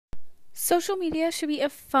Social media should be a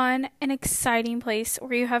fun and exciting place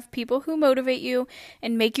where you have people who motivate you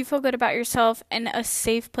and make you feel good about yourself and a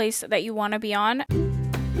safe place that you want to be on.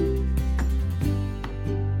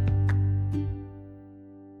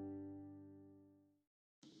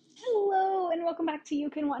 Hello, and welcome back to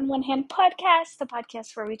You Can Want in One Hand podcast, the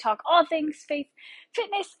podcast where we talk all things faith,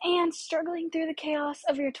 fitness, and struggling through the chaos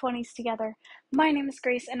of your 20s together. My name is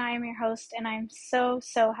Grace, and I am your host, and I'm so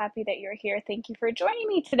happy that you're here. Thank you for joining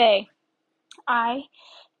me today. I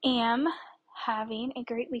am having a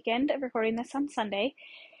great weekend of recording this on Sunday,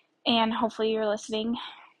 and hopefully you're listening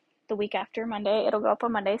the week after Monday. It'll go up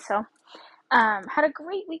on Monday. So had a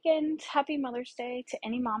great weekend. Happy Mother's Day to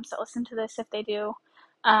any moms that listen to this, if they do.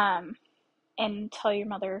 And tell your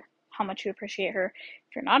mother how much you appreciate her.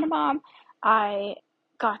 If you're not a mom, I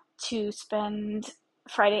got to spend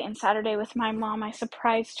Friday and Saturday with my mom. I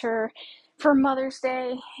surprised her for Mother's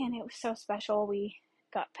Day, and it was so special. We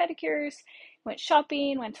got pedicures, went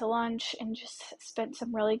shopping, went to lunch, and just spent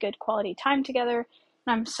some really good quality time together.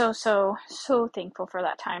 And I'm so thankful for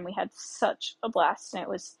that time. We had such a blast, and it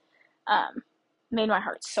was made my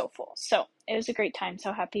heart so full. So it was a great time.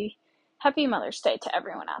 So happy Mother's Day to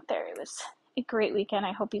everyone out there. It was a great weekend.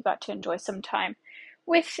 I hope you got to enjoy some time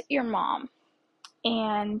with your mom.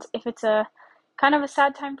 And if it's a kind of a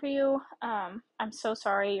sad time for you, I'm so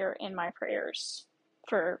sorry. You're in my prayers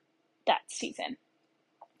for that season.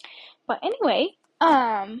 But anyway,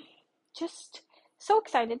 just so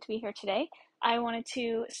excited to be here today. I wanted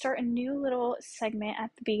to start a new little segment at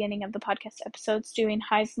the beginning of the podcast episodes, doing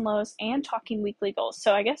highs and lows and talking weekly goals.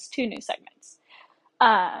 So I guess 2 new segments.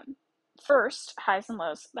 First, highs and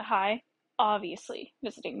lows. The high, obviously,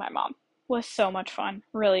 visiting my mom was so much fun.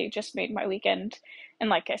 Really just made my weekend. And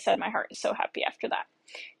like I said, my heart is so happy after that.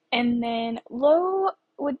 And then low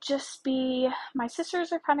would just be my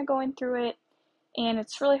sisters are kind of going through it, and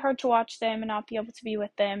it's really hard to watch them and not be able to be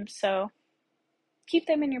with them. So keep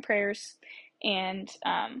them in your prayers. And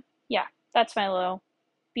yeah, that's my low.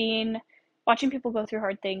 Watching people go through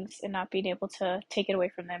hard things and not being able to take it away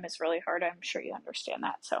from them is really hard. I'm sure you understand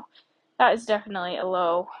that. So that is definitely a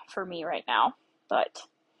low for me right now. But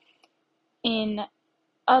in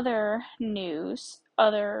other news,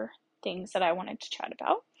 other things that I wanted to chat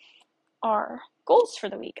about are goals for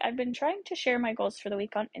the week. I've been trying to share my goals for the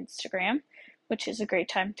week on Instagram, which is a great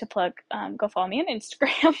time to plug. Go follow me on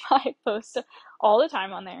Instagram. I post all the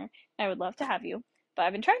time on there. I would love to have you. But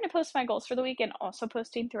I've been trying to post my goals for the week and also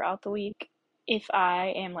posting throughout the week if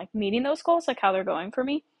I am like meeting those goals, like how they're going for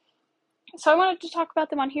me. So I wanted to talk about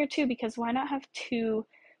them on here too, because why not have 2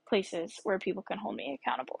 places where people can hold me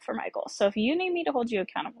accountable for my goals? So if you need me to hold you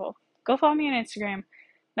accountable, go follow me on Instagram,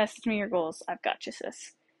 message me your goals. I've got you,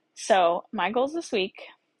 sis. So my goals this week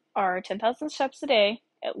are 10,000 steps a day,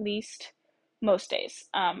 at least most days.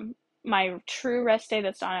 My true rest day,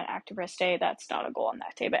 that's not an active rest day, that's not a goal on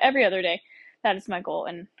that day, but every other day, that is my goal.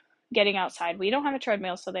 And getting outside. We don't have a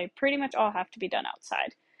treadmill, so they pretty much all have to be done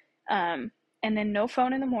outside. And then no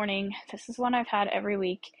phone in the morning. This is one I've had every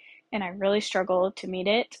week, and I really struggle to meet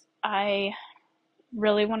it. I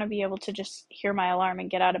really want to be able to just hear my alarm and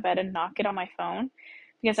get out of bed and not get on my phone,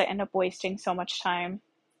 because I end up wasting so much time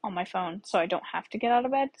on my phone, so I don't have to get out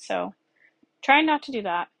of bed. So trying not to do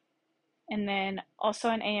that. And then also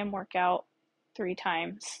an AM workout 3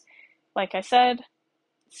 times. Like I said,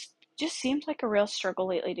 it just seems like a real struggle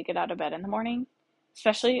lately to get out of bed in the morning.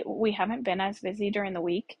 Especially, we haven't been as busy during the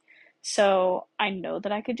week. So I know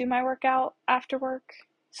that I could do my workout after work.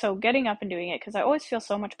 So getting up and doing it, because I always feel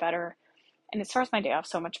so much better, and it starts my day off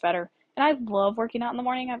so much better. And I love working out in the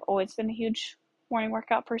morning. I've always been a huge morning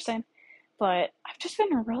workout person, but I've just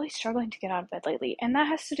been really struggling to get out of bed lately. And that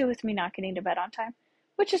has to do with me not getting to bed on time,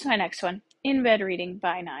 which is my next one. In bed reading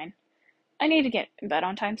by 9. I need to get in bed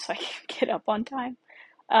on time so I can get up on time,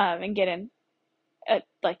 and get in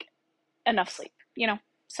like enough sleep,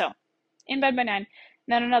 So in bed by 9. And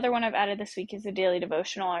then another one I've added this week is a daily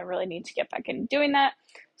devotional. I really need to get back into doing that.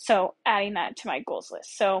 So adding that to my goals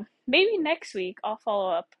list. So maybe next week I'll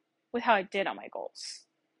follow up with how I did on my goals,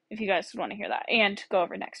 if you guys would want to hear that, and go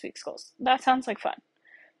over next week's goals. That sounds like fun.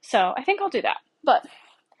 So I think I'll do that. But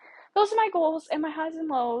those are my goals and my highs and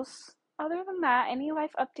lows. Other than that, any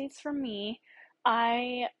life updates from me?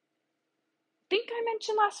 I think I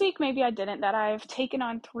mentioned last week, maybe I didn't, that I've taken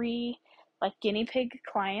on 3 like guinea pig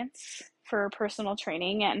clients for personal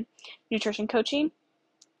training and nutrition coaching.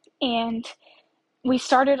 And we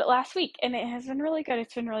started it last week, and it has been really good.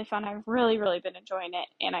 It's been really fun. I've really been enjoying it,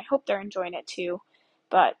 and I hope they're enjoying it too.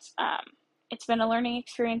 But it's been a learning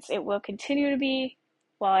experience. It will continue to be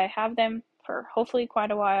while I have them for hopefully quite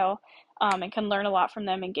a while, and can learn a lot from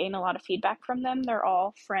them and gain a lot of feedback from them. They're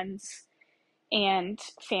all friends and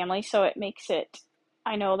family, so it makes it,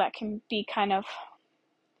 I know that can be kind of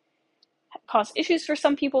cause issues for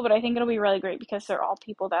some people, but I think it'll be really great because they're all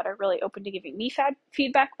people that are really open to giving me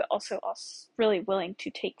feedback, but also really willing to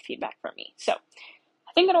take feedback from me. So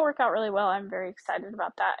I think it'll work out really well. I'm very excited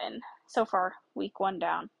about that. And so far, week 1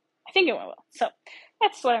 down, I think it went well. So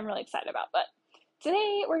that's what I'm really excited about. But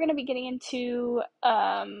today we're going to be getting into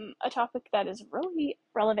a topic that is really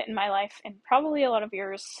relevant in my life and probably a lot of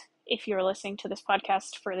yours if you're listening to this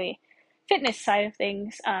podcast for the fitness side of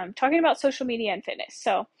things, talking about social media and fitness.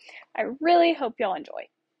 So I really hope y'all enjoy.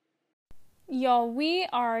 Y'all, we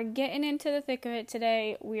are getting into the thick of it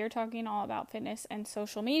today. We are talking all about fitness and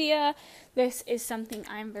social media. This is something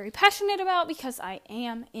I'm very passionate about because I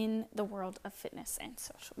am in the world of fitness and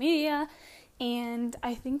social media. And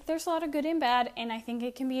I think there's a lot of good and bad, and I think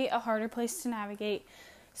it can be a harder place to navigate.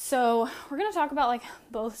 So we're going to talk about like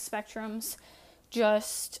both spectrums,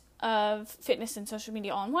 just of fitness and social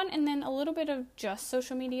media all in one, and then a little bit of just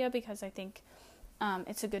social media because I think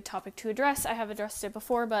it's a good topic to address. I have addressed it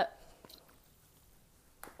before, but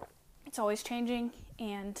it's always changing,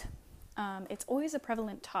 and it's always a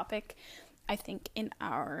prevalent topic, I think, in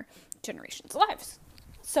our generation's lives.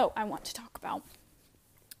 So I want to talk about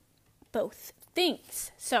both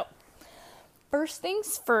things. So first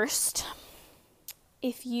things first,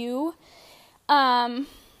 if you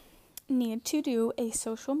need to do a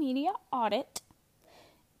social media audit,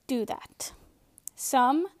 do that.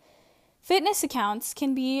 Some fitness accounts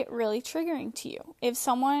can be really triggering to you. If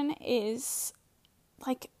someone is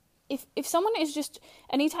like, if someone is just,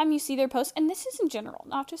 anytime you see their post, and this is in general,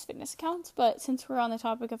 not just fitness accounts, but since we're on the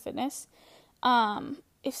topic of fitness,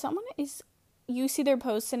 if someone is, you see their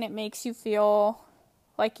posts and it makes you feel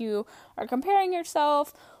like you are comparing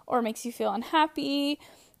yourself, or makes you feel unhappy,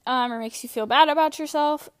 or makes you feel bad about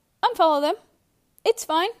yourself, unfollow them. It's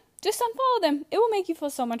fine. Just unfollow them. It will make you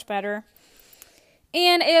feel so much better.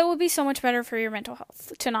 And it will be so much better for your mental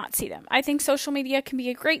health to not see them. I think social media can be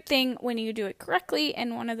a great thing when you do it correctly,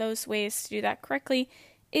 and one of those ways to do that correctly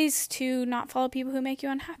is to not follow people who make you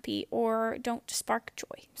unhappy or don't spark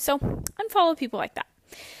joy. So unfollow people like that.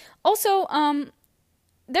 Also,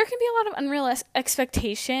 there can be a lot of unrealistic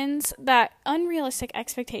expectations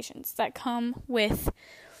that come with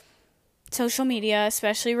social media,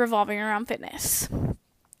 especially revolving around fitness.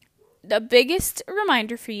 The biggest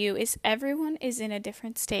reminder for you is everyone is in a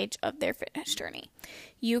different stage of their fitness journey.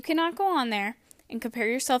 You cannot go on there and compare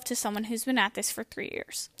yourself to someone who's been at this for 3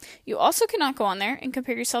 years. You also cannot go on there and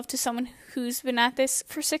compare yourself to someone who's been at this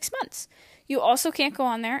for 6 months. You also can't go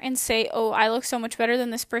on there and say, oh, I look so much better than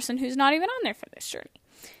this person who's not even on their fitness journey.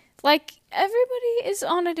 Like, everybody is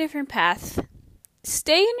on a different path.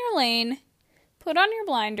 Stay in your lane. Put on your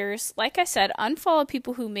blinders. Like I said, unfollow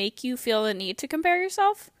people who make you feel the need to compare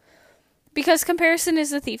yourself. Because comparison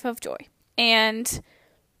is the thief of joy, and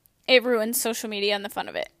it ruins social media and the fun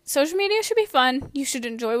of it. Social media should be fun. You should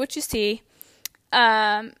enjoy what you see.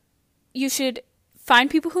 You should find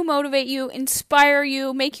people who motivate you, inspire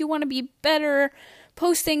you, make you want to be better,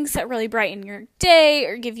 post things that really brighten your day,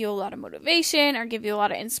 or give you a lot of motivation, or give you a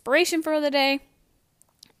lot of inspiration for the day.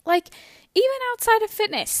 Like, even outside of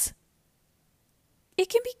fitness, it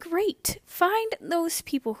can be great. Find those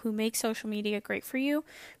people who make social media great for you,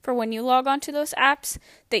 for when you log onto those apps,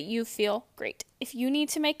 that you feel great. If you need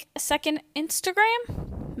to make a second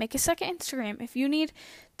Instagram, make a second Instagram. If you need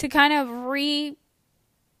to kind of redo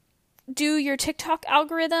your TikTok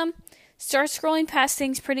algorithm, start scrolling past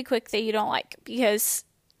things pretty quick that you don't like. Because,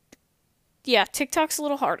 yeah, TikTok's a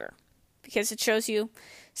little harder because it shows you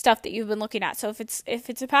stuff that you've been looking at. So if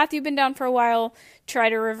it's a path you've been down for a while, try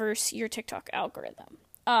to reverse your TikTok algorithm.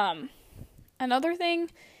 Another thing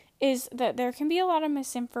is that there can be a lot of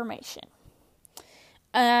misinformation.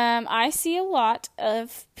 I see a lot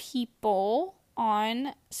of people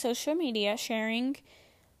on social media sharing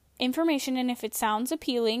information, and if it sounds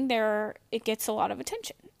appealing, it gets a lot of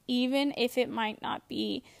attention, even if it might not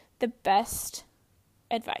be the best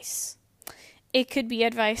advice. It could be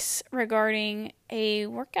advice regarding a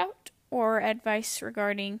workout, or advice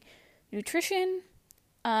regarding nutrition,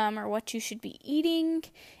 or what you should be eating,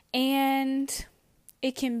 and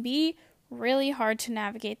it can be really hard to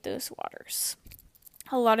navigate those waters.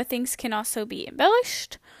 A lot of things can also be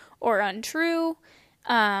embellished or untrue.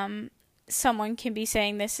 Someone can be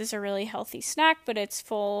saying this is a really healthy snack, but it's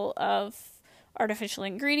full of artificial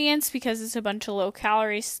ingredients because it's a bunch of low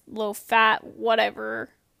calories, low fat,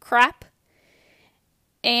 whatever crap.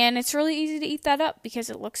 And it's really easy to eat that up because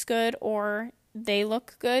it looks good, or they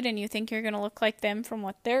look good and you think you're going to look like them from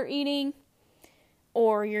what they're eating.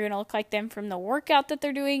 or you're going to look like them from the workout that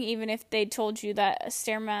they're doing, even if they told you that a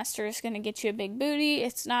Stairmaster is going to get you a big booty.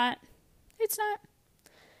 It's not. It's not.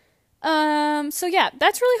 So yeah,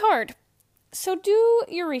 that's really hard. So do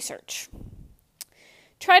your research.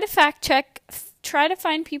 Try to fact check. Try to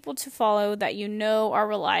find people to follow that you know are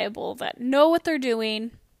reliable, that know what they're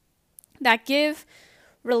doing, that give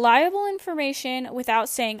reliable information without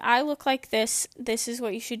saying, I look like this is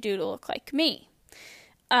what you should do to look like me.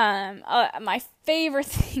 My favorite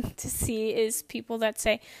thing to see is people that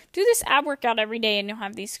say, do this ab workout every day and you'll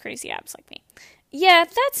have these crazy abs like me. Yeah,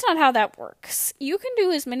 that's not how that works. You can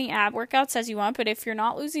do as many ab workouts as you want, but if you're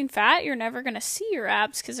not losing fat, you're never going to see your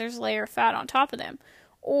abs because there's a layer of fat on top of them.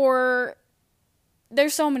 Or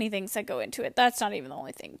there's so many things that go into it. That's not even the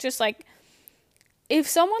only thing. Just like, if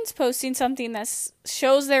someone's posting something that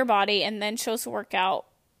shows their body and then shows the workout,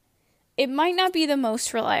 it might not be the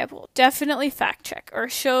most reliable. Definitely fact check, or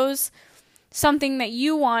shows something that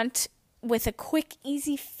you want with a quick,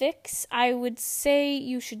 easy fix. I would say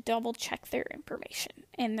you should double check their information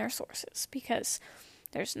and their sources, because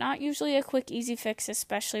there's not usually a quick, easy fix,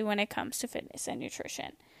 especially when it comes to fitness and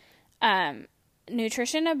nutrition.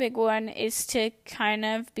 Nutrition, a big one, is to kind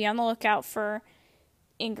of be on the lookout for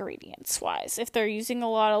ingredients wise. If they're using a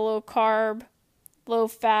lot of low carb, low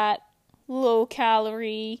fat, low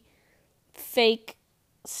calorie, fake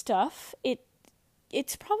stuff,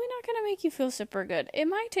 it's probably not going to make you feel super good. It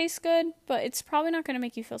might taste good, but it's probably not going to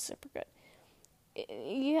make you feel super good.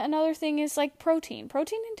 Another thing is like protein.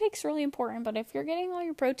 Protein intake's really important, but if you're getting all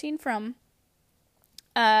your protein from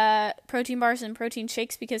protein bars and protein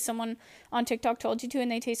shakes because someone on TikTok told you to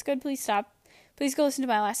and they taste good, please stop. Please go listen to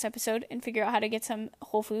my last episode and figure out how to get some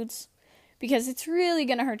whole foods, because it's really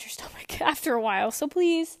going to hurt your stomach after a while. So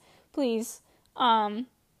please,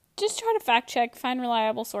 just try to fact check, find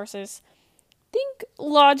reliable sources. Think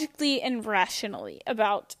logically and rationally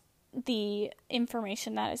about the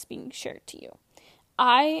information that is being shared to you.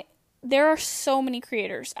 There are so many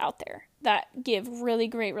creators out there that give really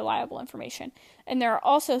great, reliable information. And there are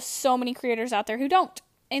also so many creators out there who don't.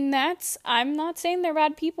 And I'm not saying they're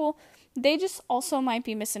bad people. They just also might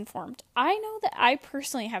be misinformed. I know that I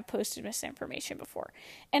personally have posted misinformation before,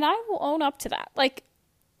 and I will own up to that. Like,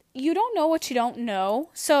 you don't know what you don't know,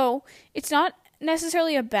 so it's not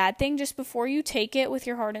necessarily a bad thing. Just before you take it with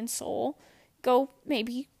your heart and soul, go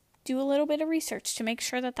maybe do a little bit of research to make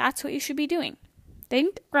sure that that's what you should be doing.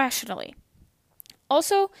 Think rationally.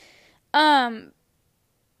 Also, on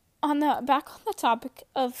the topic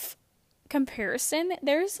of comparison,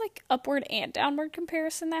 there's like upward and downward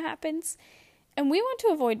comparison that happens, and we want to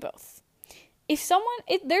avoid both.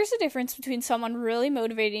 There's a difference between someone really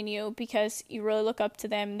motivating you because you really look up to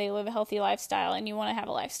them, they live a healthy lifestyle, and you want to have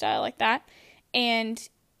a lifestyle like that, and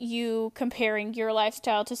you comparing your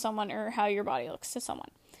lifestyle to someone or how your body looks to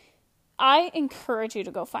someone. I encourage you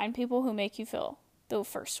to go find people who make you feel the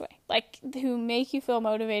first way, like who make you feel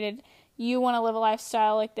motivated. You want to live a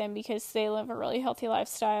lifestyle like them because they live a really healthy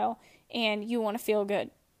lifestyle and you want to feel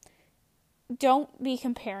good. Don't be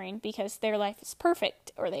comparing because their life is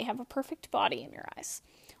perfect or they have a perfect body in your eyes.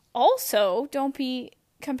 Also, don't be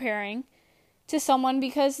comparing to someone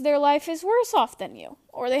because their life is worse off than you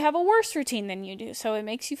or they have a worse routine than you do, so it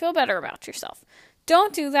makes you feel better about yourself.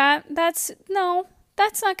 Don't do that. That's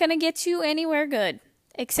not going to get you anywhere good,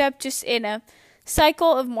 except just in a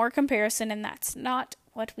cycle of more comparison, and that's not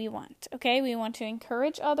what we want. Okay? We want to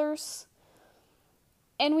encourage others,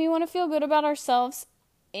 and we want to feel good about ourselves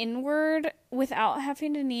inward without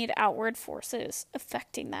having to need outward forces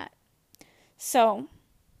affecting that. So,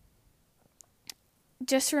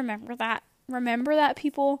 just remember that. Remember that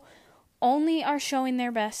people only are showing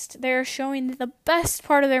their best. They're showing the best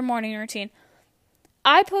part of their morning routine.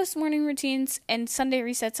 I post morning routines and Sunday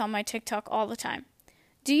resets on my TikTok all the time.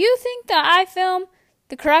 Do you think that I film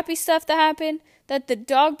the crappy stuff that happened? That the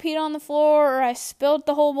dog peed on the floor, or I spilled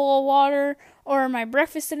the whole bowl of water, or my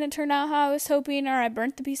breakfast didn't turn out how I was hoping, or I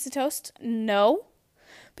burnt the piece of toast? No.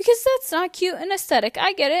 Because that's not cute and aesthetic.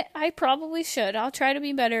 I get it. I probably should. I'll try to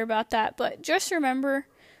be better about that. But just remember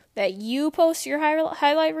that you post your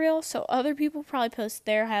highlight reel, so other people probably post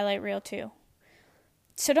their highlight reel too.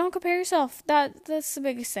 So don't compare yourself. That's the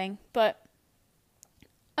biggest thing. But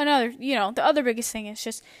the other biggest thing is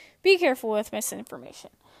just be careful with misinformation.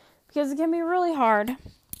 Because it can be really hard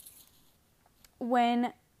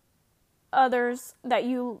when others that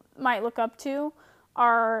you might look up to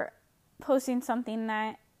are posting something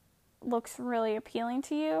that looks really appealing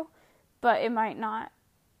to you, but it might not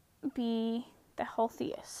be the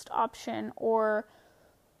healthiest option or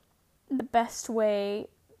the best way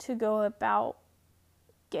to go about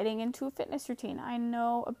getting into a fitness routine. I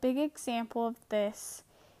know a big example of this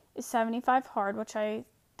is 75 Hard, which I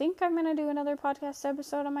think I'm going to do another podcast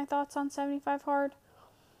episode on my thoughts on 75 Hard.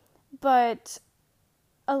 But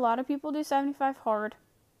a lot of people do 75 Hard,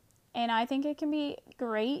 and I think it can be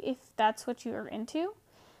great if that's what you are into.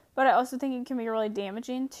 But I also think it can be really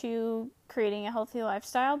damaging to creating a healthy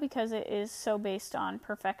lifestyle because it is so based on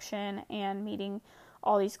perfection and meeting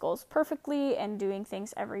all these goals perfectly and doing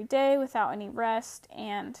things every day without any rest.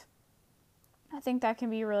 And I think that can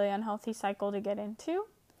be a really unhealthy cycle to get into.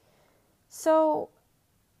 So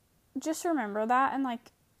just remember that. And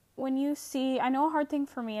like when you see, I know a hard thing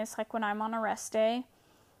for me is like when I'm on a rest day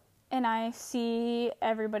and I see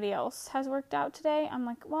everybody else has worked out today, I'm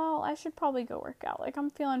like, well, I should probably go work out. Like, I'm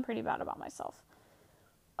feeling pretty bad about myself.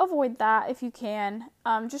 Avoid that if you can.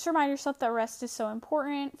 Just remind yourself that rest is so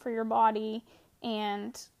important for your body,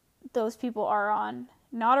 and those people are on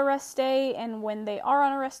not a rest day, and when they are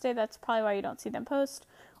on a rest day, that's probably why you don't see them post,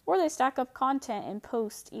 or they stack up content and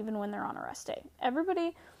post even when they're on a rest day.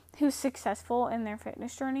 Everybody who's successful in their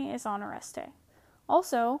fitness journey is on a rest day.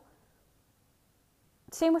 Also,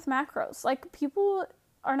 same with macros. Like, people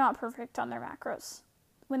are not perfect on their macros.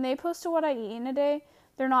 When they post to what I eat in a day,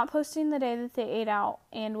 they're not posting the day that they ate out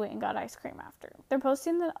and went and got ice cream after. They're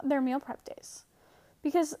posting their meal prep days.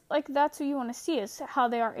 Because, like, that's what you want to see is how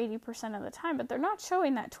they are 80% of the time. But they're not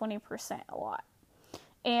showing that 20% a lot.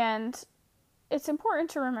 And it's important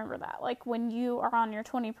to remember that. Like, when you are on your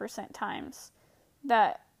 20% times,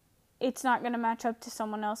 that it's not going to match up to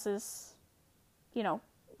someone else's,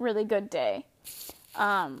 really good day.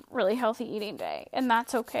 Really healthy eating day, and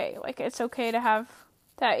that's okay. Like, it's okay to have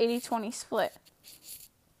that 80-20 split,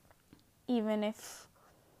 even if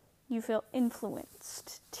you feel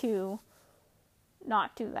influenced to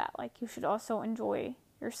not do that. Like, you should also enjoy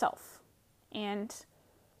yourself and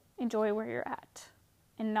enjoy where you're at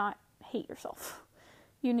and not hate yourself.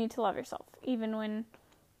 You need to love yourself, even when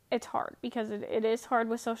it's hard, because it is hard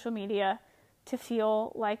with social media to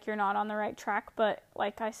feel like you're not on the right track, but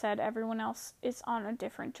like I said, everyone else is on a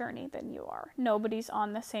different journey than you are. Nobody's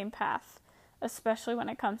on the same path, especially when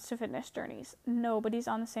it comes to fitness journeys. Nobody's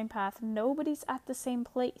on the same path. Nobody's at the same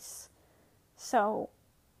place. So,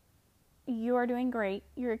 you are doing great.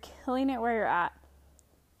 You're killing it where you're at.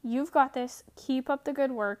 You've got this. Keep up the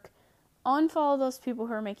good work. Unfollow those people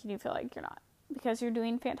who are making you feel like you're not, because you're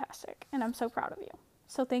doing fantastic, and I'm so proud of you.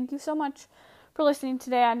 So thank you so much for listening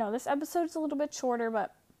today. I know this episode is a little bit shorter,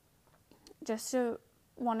 but just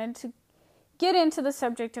wanted to get into the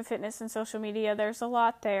subject of fitness and social media. There's a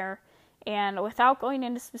lot there, and without going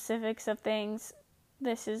into specifics of things,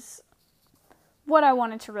 this is what I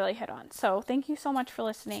wanted to really hit on. So thank you so much for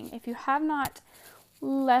listening. If you have not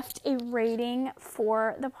left a rating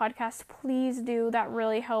for the podcast, please do. That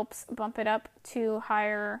really helps bump it up to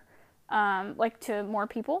higher, to more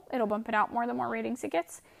people. It'll bump it out more the more ratings it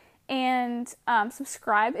gets. And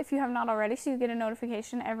subscribe if you have not already, so you get a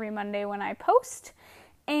notification every Monday when I post.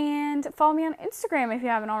 And follow me on Instagram if you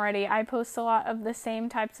haven't already. I post a lot of the same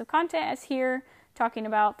types of content as here, talking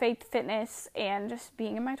about faith, fitness, and just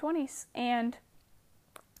being in my 20s. And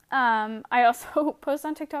I also post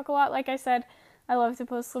on TikTok a lot. Like I said, I love to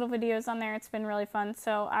post little videos on there. It's been really fun.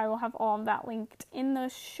 So I will have all of that linked in the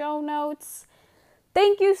show notes.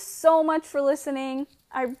 Thank you so much for listening.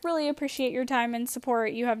 I really appreciate your time and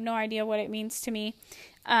support. You have no idea what it means to me.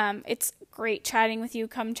 It's great chatting with you.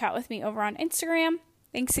 Come chat with me over on Instagram.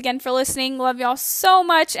 Thanks again for listening. Love y'all so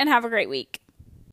much, and have a great week.